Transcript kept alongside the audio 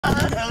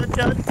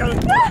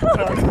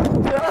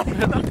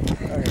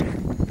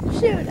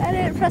Shoot, I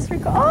didn't press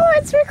record. Oh,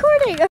 it's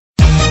recording.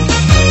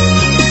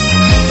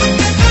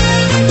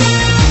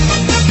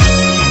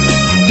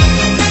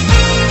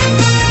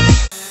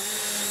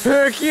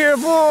 Heck yeah,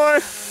 boy!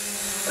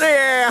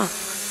 Yeah!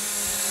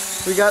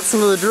 We got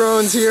some of the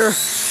drones here.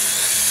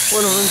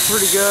 One of them's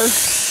pretty good.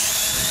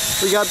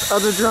 We got the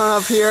other drone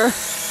up here,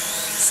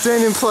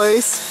 staying in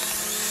place.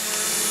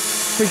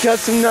 We got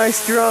some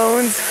nice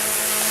drones.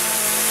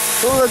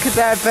 Oh, look at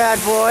that bad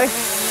boy.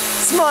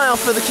 Smile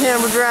for the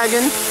camera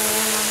dragon.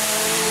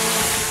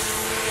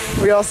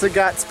 We also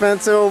got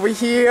Spencer over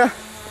here.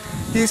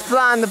 He's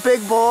flying the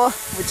big boy,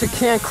 which I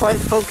can't quite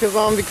focus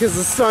on because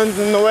the sun's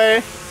in the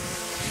way.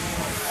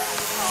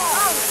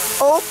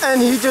 Oh,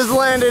 and he just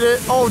landed it.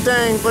 Oh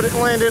dang, but it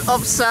landed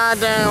upside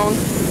down.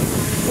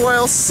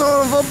 Well,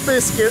 son of a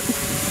biscuit.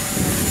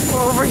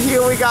 Over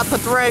here we got the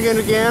dragon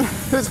again,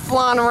 who's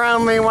flying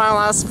around me while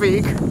I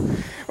speak.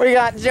 We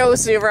got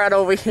Josie right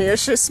over here.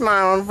 She's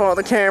smiling for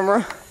the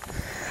camera.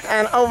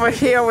 And over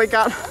here we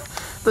got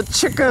the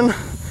chicken,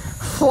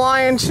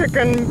 flying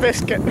chicken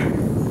biscuit.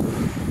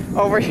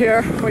 Over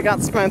here we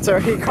got Spencer.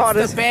 He caught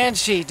the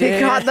banshee, dude.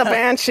 He caught the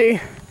banshee.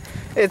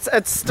 It's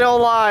still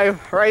alive,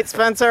 right,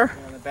 Spencer?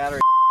 Yeah, the battery.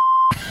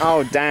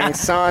 Oh dang,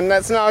 son,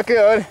 that's not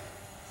good.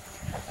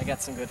 I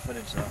got some good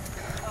footage though.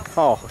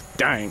 Oh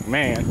dang,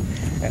 man,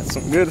 that's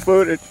some good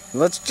footage.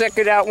 Let's check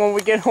it out when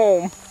we get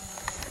home.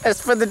 As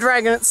for the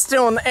dragon, it's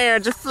still in the air,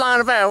 just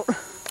flying about.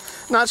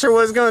 Not sure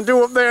what it's gonna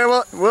do up there,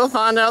 but we'll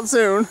find out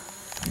soon.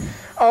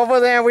 Over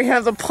there we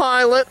have the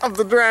pilot of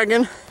the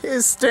dragon.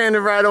 He's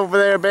standing right over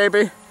there,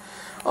 baby.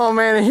 Oh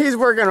man, he's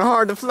working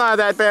hard to fly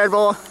that bad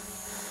boy.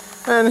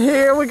 And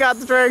here we got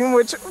the dragon,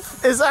 which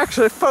is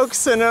actually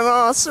focusing on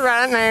us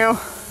right now.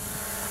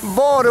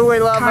 Boy, do we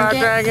love our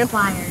dragon.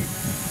 Acquired.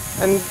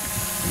 And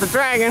the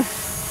dragon is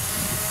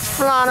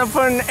flying up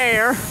in the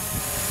air.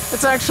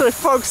 It's actually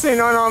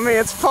focusing on me.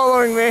 It's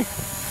following me.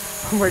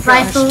 Oh my gosh.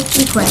 Rifle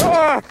equipped.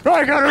 Oh,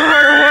 I gotta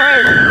run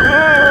away!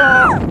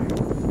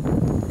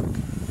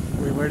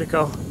 Oh. Wait, where'd it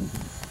go?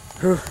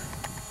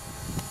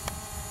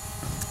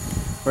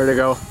 Where'd it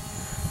go?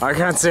 I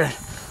can't see it.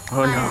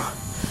 Oh no.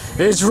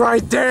 It's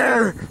right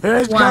there!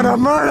 It's gonna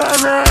murder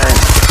me!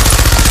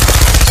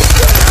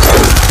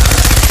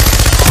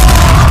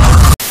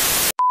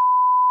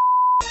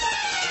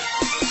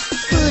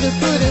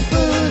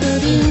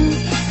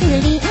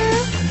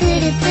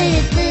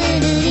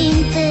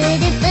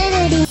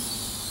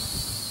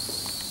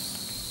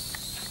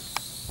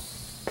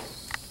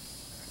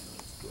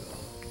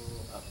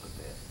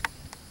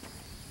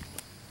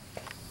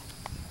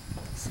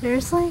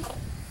 Seriously?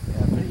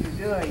 Yeah, what are you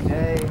doing,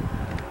 Dave?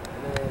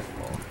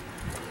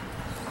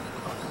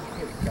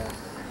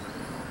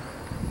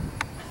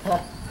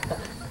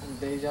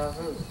 Deja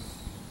vu.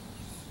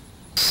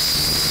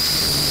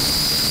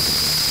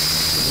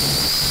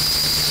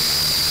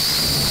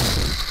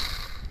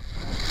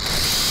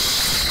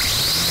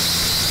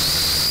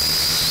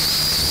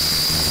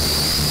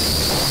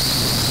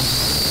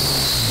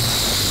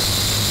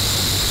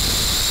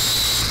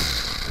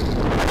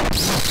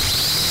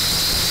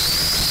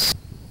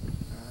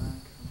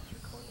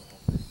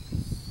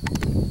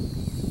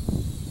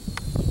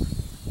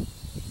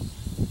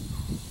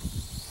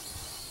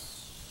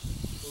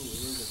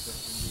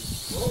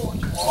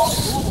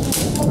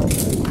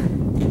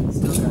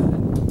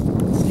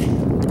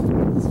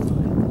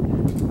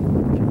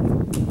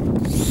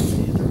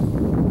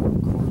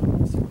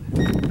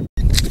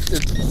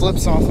 It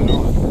flips off and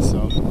on,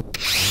 so.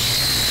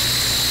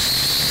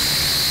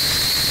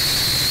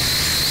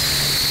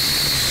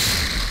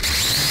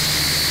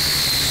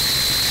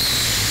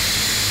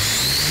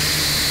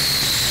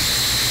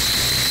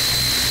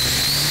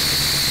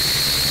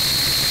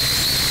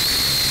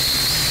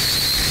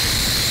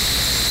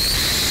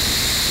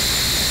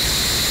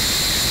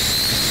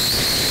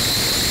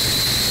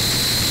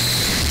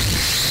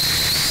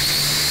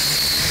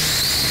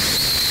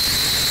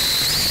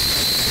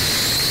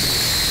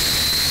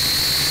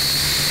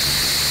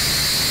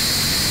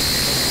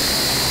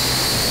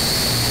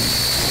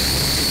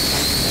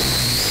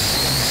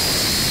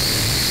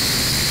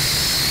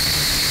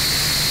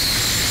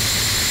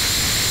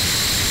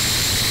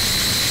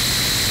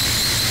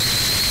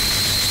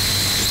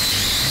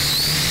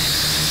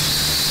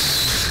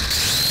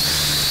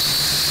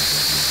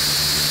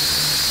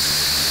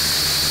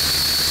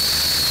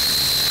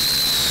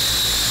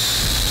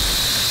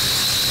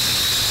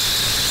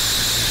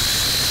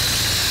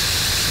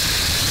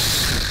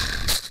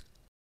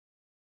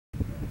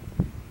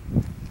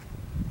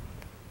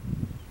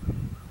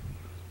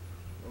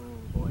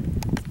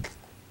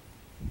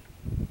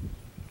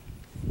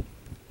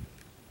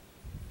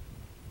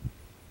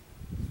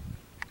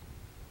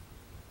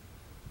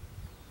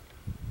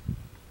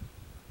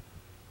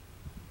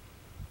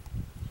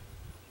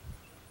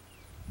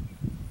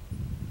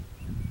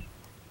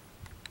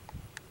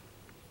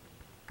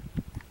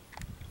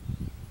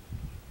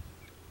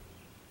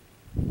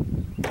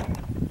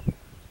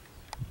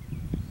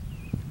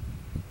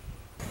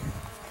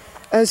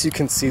 As you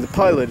can see, the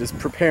pilot is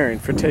preparing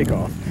for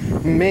takeoff,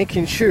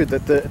 making sure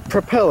that the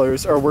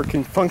propellers are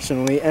working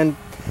functionally and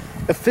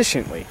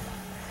efficiently.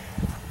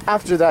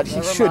 After that,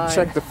 he should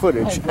check the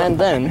footage and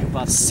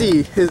then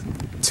see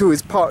to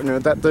his partner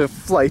that the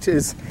flight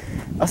is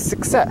a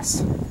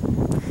success.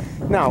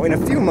 Now, in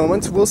a few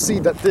moments, we'll see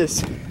that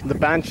the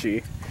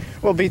Banshee,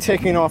 will be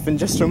taking off in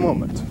just a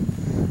moment.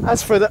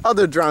 As for the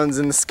other drones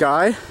in the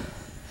sky,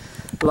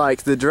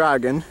 like the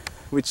Dragon,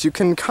 which you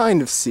can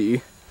kind of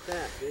see,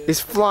 is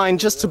flying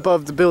just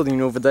above the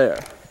building over there.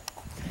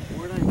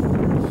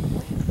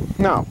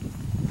 Now,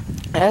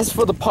 as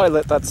for the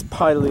pilot that's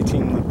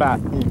piloting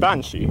the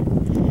Banshee,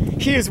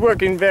 he is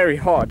working very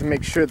hard to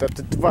make sure that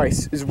the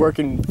device is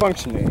working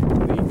functionally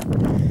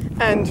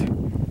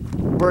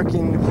and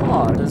working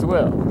hard as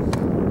well.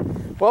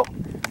 Well,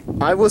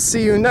 I will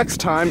see you next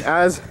time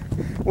as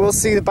we'll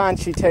see the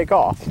Banshee take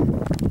off.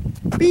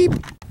 Beep!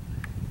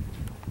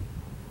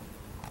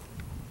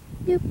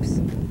 Oops.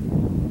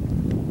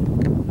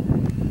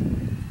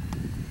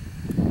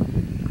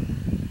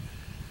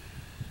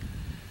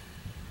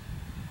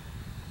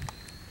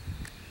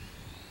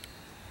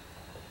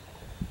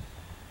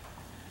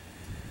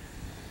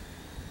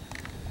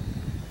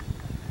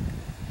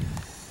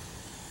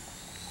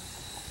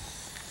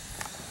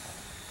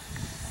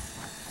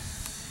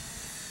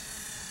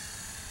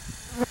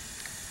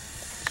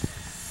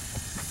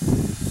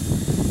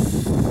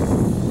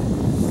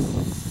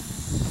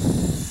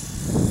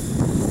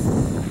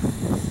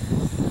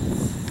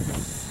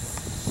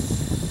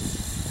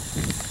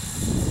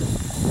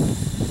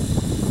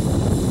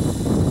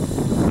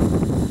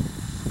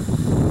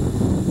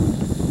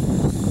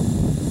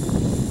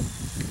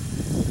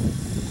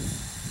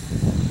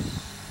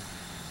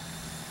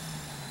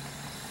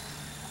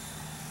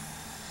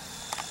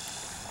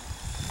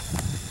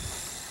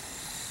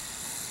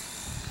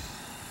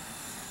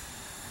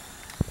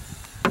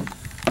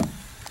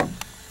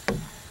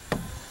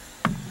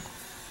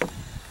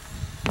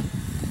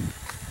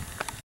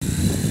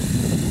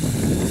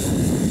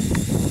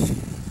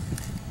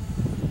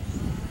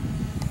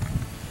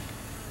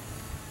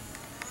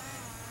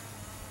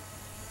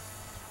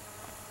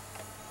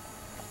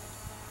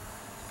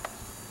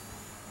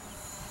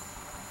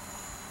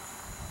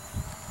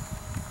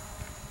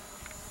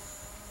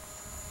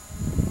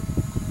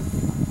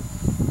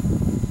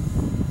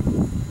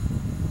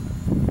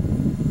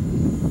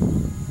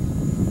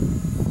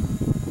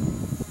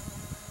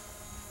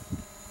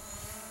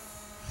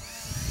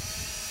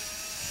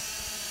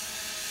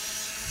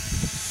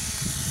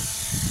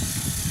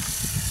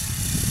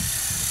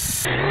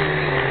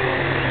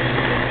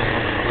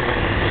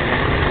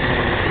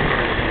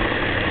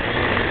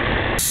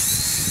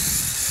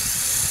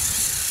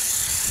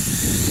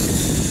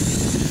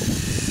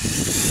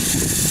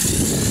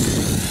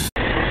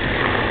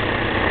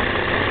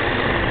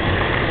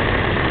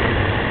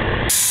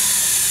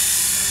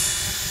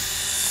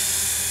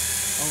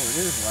 It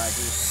is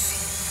laggy.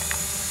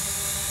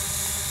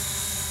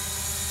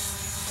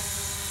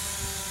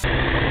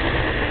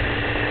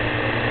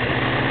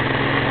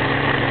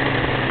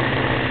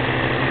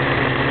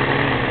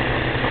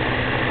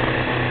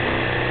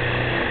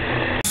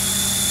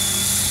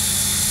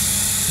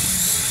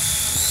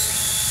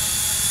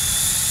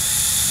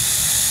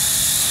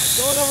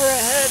 Going over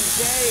ahead,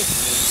 Jay.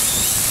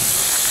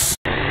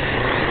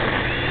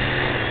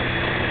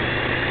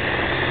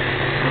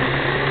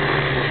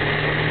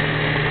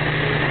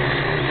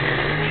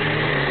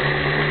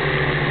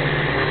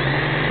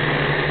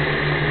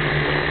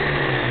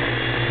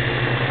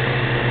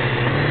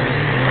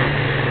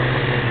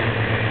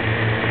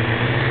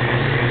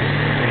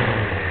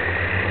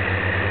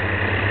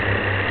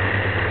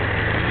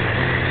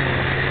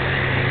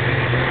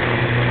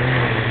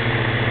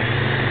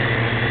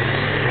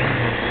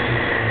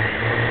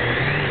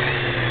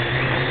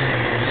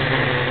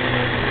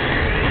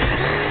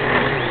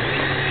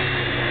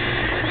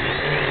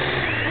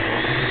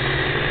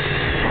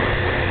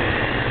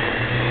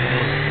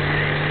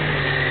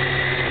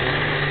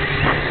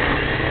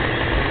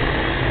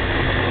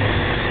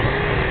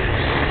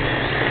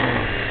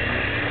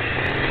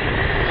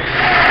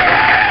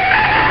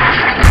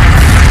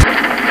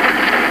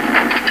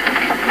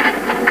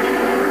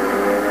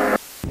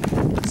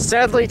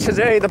 Sadly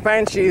today the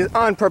Banshee is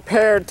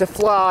unprepared to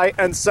fly,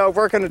 and so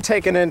we're going to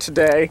take it in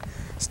today.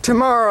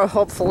 Tomorrow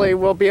hopefully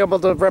we'll be able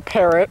to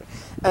repair it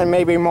and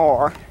maybe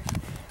more.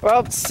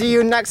 Well, see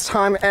you next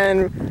time,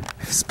 and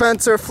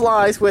Spencer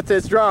flies with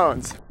his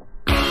drones.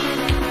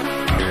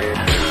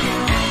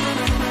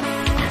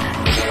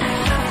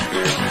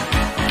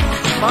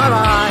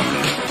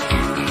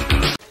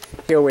 Bye-bye!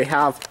 Here we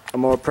have a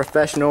more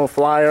professional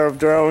flyer of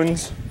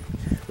drones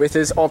with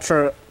his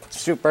ultra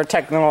super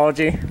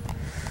technology.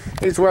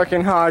 He's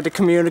working hard to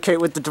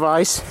communicate with the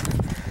device.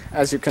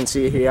 As you can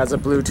see, he has a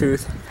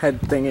Bluetooth head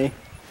thingy.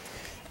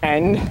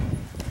 And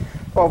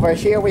over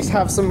here we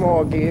have some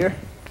more gear.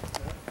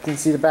 You can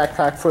see the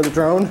backpack for the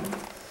drone.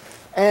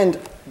 And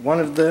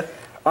one of the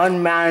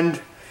unmanned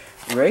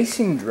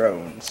racing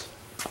drones.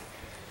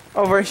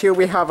 Over here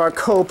we have our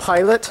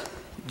co-pilot,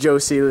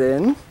 Josie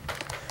Lynn.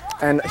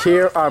 And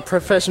here our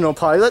professional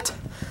pilot,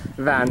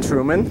 Van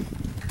Truman.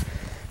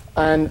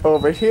 And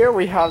over here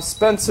we have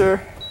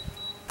Spencer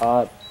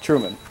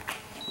Truman.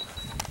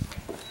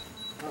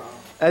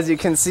 As you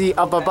can see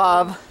up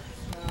above,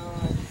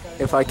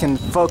 if I can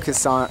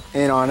focus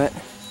in on it,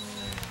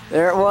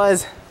 there it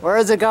was. Where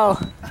does it go?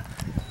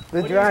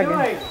 The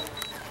dragon.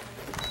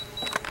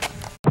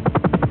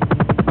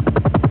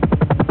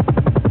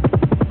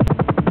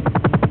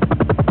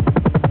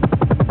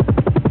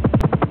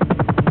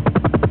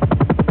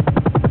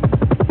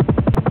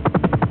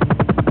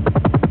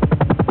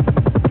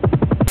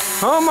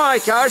 Oh my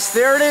gosh,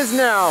 there it is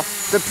now.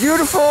 The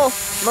beautiful,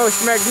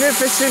 most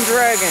magnificent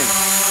dragon.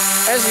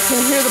 As you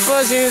can hear, the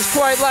buzzing is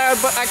quite loud,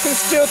 but I can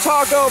still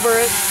talk over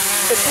it.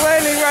 It's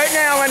landing right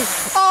now, and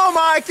oh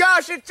my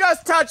gosh, it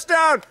just touched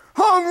down.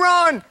 Home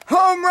run,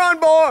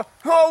 boy.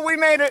 Oh, we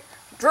made it.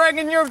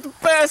 Dragon, you're the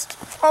best.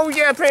 Oh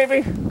yeah,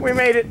 baby, we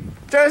made it.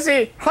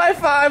 Josie, high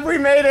five, we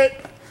made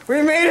it.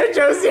 We made it,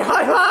 Josie,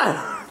 high five.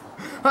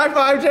 High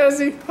five,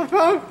 Josie, high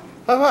five.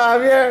 High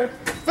five, yeah.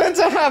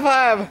 Spencer, high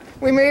five.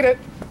 We made it.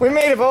 We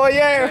made it, boy,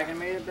 yeah. Dragon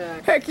made it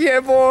back. Heck yeah,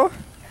 boy.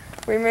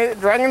 We made it.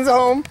 Dragon's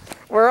home.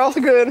 We're all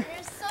good.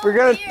 We're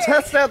gonna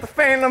test out the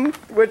Phantom,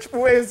 which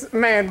was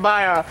manned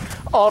by our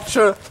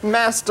ultra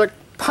master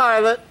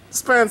pilot,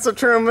 Spencer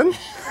Truman.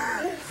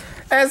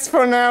 As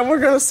for now, we're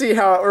gonna see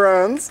how it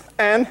runs,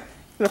 and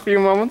in a few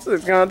moments,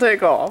 it's gonna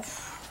take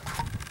off.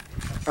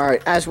 All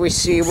right, as we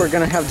see, we're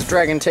gonna have the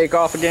Dragon take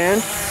off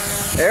again.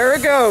 There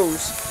it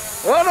goes.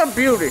 What a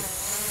beauty.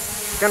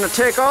 Gonna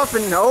take off,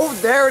 and oh,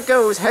 there it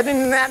goes,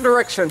 heading in that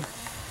direction.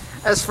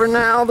 As for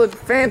now, the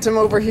Phantom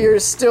over here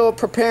is still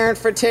preparing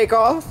for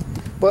takeoff,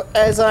 but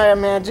as I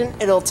imagine,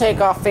 it'll take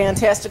off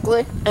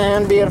fantastically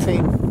and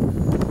beautifully.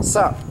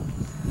 So,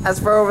 as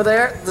for over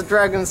there, the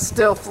Dragon's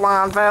still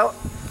flying about,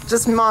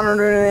 just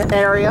monitoring the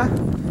area.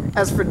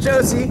 As for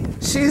Josie,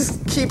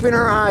 she's keeping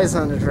her eyes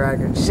on the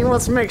Dragon. She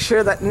wants to make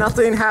sure that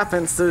nothing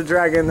happens to the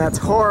Dragon that's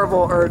horrible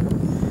or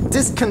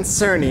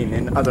disconcerting,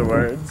 in other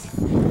words.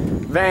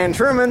 Van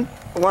Truman,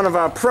 one of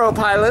our pro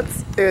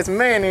pilots, is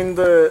manning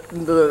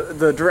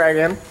the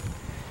Dragon.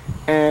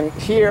 And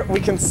here we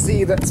can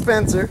see that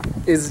Spencer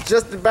is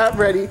just about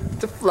ready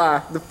to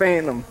fly the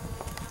Phantom.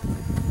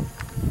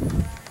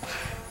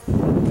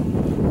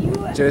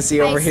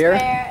 Josie over here.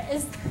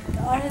 Is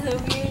one of the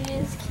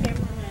weirdest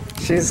cameramen.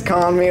 She's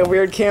calling me a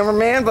weird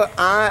cameraman, but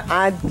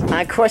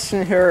I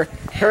question her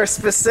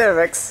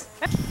specifics.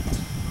 There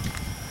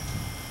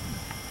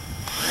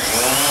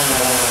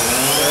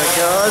it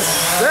goes.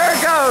 There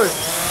it goes.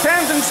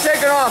 Phantom's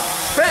taking off.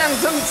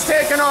 Phantom's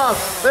taking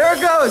off. There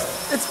it goes.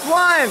 It's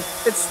flying.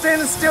 It's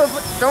standing still.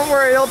 Don't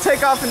worry, it'll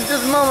take off in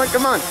just a moment.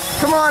 Come on.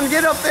 Come on,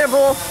 get up there,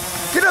 boy.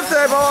 Get up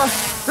there, boy.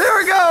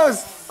 There it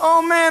goes.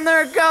 Oh man,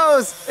 there it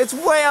goes. It's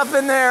way up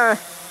in there.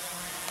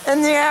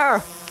 In the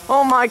air.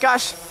 Oh my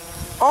gosh.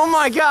 Oh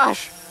my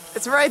gosh.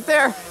 It's right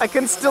there. I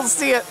can still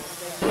see it.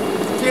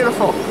 It's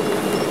beautiful.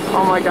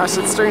 Oh my gosh,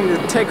 it's starting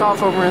to take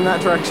off over in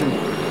that direction.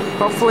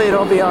 Hopefully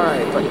it'll be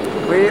alright, but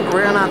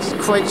we're not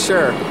quite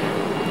sure.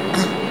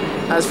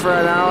 As for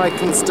now, I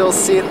can still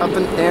see it up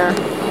in the air.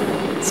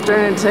 It's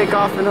starting to take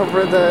off and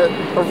over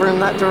in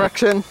that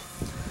direction.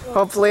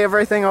 Hopefully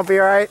everything will be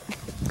alright.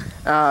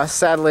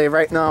 Sadly,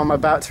 right now I'm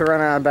about to run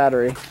out of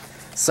battery.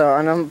 So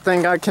I don't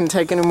think I can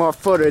take any more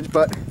footage,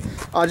 but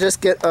I'll just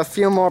get a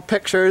few more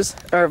pictures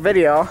or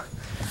video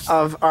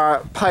of our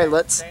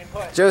pilots.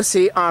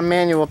 Josie, our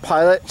manual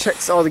pilot,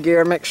 checks all the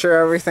gear, makes sure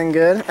everything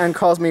good, and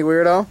calls me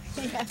weirdo.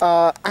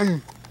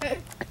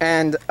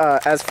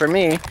 As for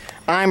me,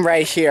 I'm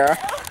right here.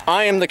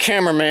 I am the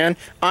cameraman.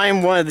 I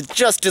am one of the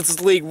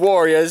Justice League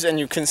warriors, and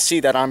you can see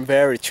that I'm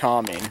very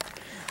charming.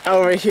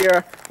 Over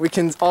here, we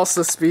can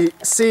also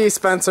see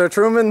Spencer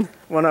Truman,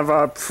 one of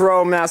our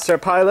pro master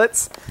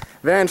pilots.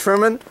 Van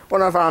Truman,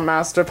 one of our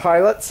master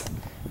pilots.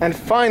 And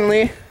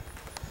finally,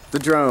 the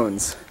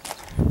drones.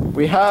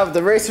 We have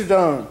the Racer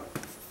Drone,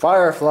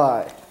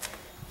 Firefly,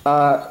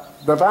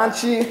 the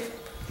Banshee,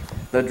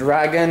 the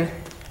Dragon,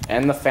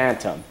 and the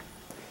Phantom.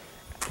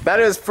 That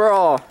is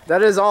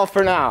all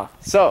for now.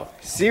 So,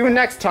 see you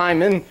next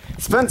time in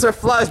Spencer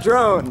Flies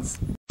Drones.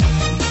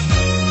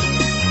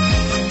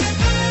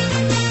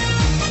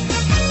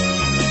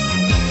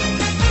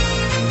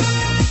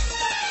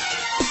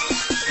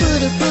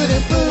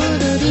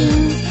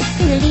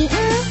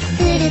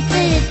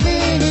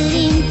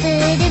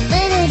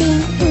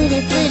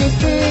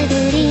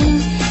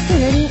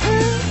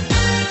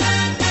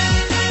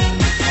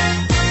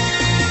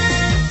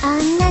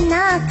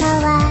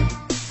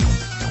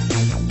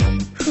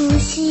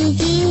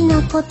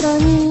こと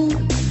に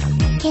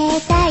携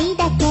帯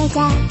だけじ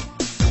ゃ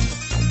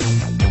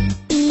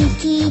生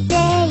きて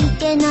い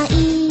けない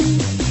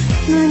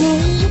胸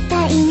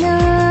痛い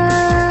の